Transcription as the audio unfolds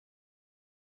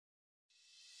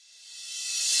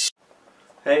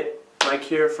Hey, Mike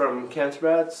here from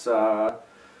Canterbats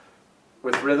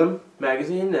with Rhythm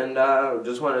Magazine, and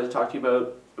just wanted to talk to you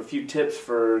about a few tips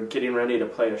for getting ready to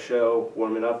play a show,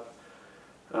 warming up,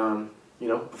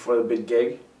 before the big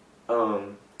gig. I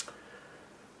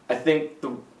think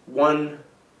the one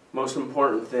most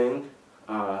important thing,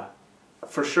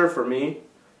 for sure for me,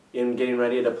 in getting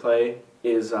ready to play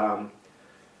is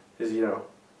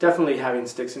definitely having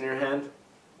sticks in your hand,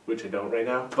 which I don't right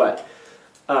now,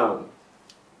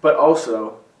 but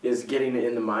also is getting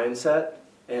in the mindset,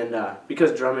 and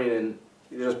because drumming and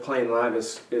just playing live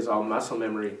is all muscle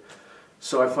memory,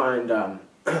 so I find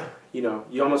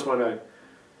you almost want to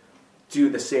do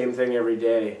the same thing every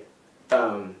day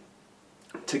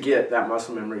to get that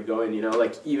muscle memory going.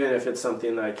 Like even if it's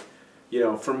something like,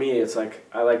 for me it's like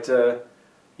I like to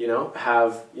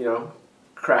have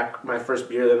crack my first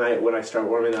beer of the night when I start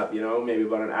warming up, maybe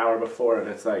about an hour before, and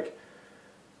it's like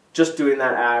just doing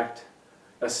that act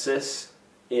assists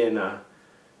in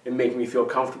making me feel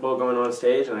comfortable going on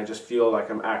stage, and I just feel like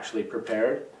I'm actually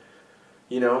prepared.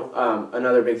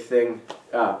 Another big thing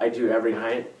I do every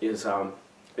night is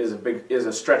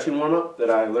a stretching warm up that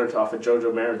I learned off a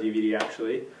Jojo Mara DVD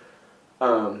actually.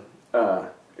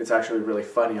 It's actually really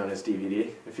funny on his DVD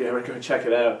if you ever go check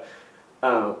it out.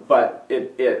 But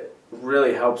it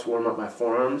really helps warm up my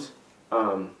forearms,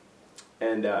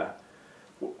 and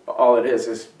all it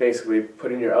is basically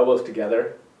putting your elbows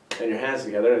together and your hands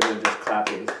together and then just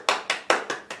clapping.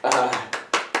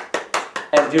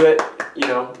 And do it,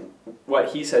 what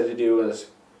he said to do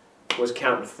was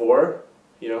count to 4,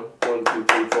 1, 2,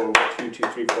 3, 4, 1, 2, 2,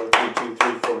 3, 4, 3, 2, 3,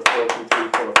 4, 4, 2, 3,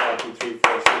 4, 5, 2, 3,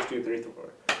 4, 6, 2, 3, 4,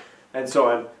 and so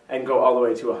on, and go all the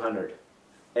way to 100.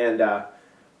 And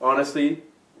honestly,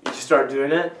 if you start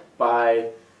doing it,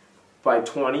 by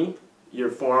 20, your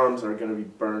forearms are going to be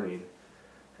burning.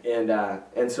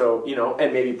 And so,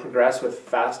 and maybe progress with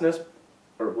fastness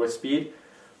or with speed,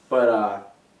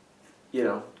 but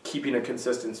keeping a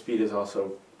consistent speed is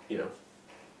also,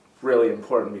 really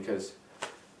important, because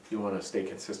you want to stay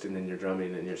consistent in your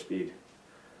drumming and your speed.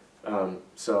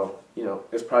 So,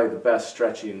 it's probably the best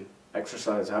stretching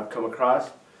exercise I've come across,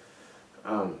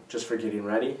 just for getting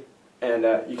ready. And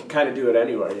you can kind of do it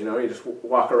anywhere, you just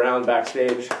walk around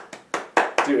backstage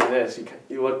doing this.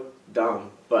 You look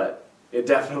dumb, but it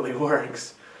definitely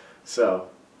works. So,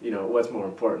 what's more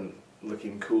important,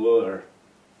 looking cool or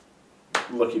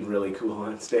looking really cool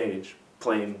on stage,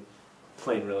 playing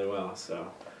really well? So,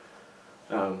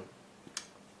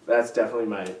 that's definitely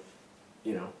my,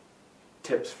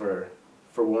 tips for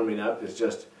warming up, is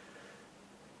just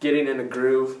getting in a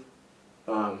groove,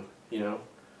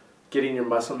 getting your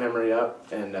muscle memory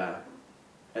up, and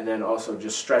then also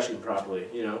just stretching properly.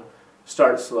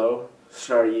 Start slow,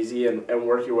 start easy, and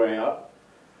work your way up,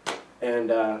 and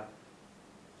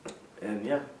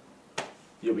yeah,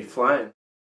 you'll be flying.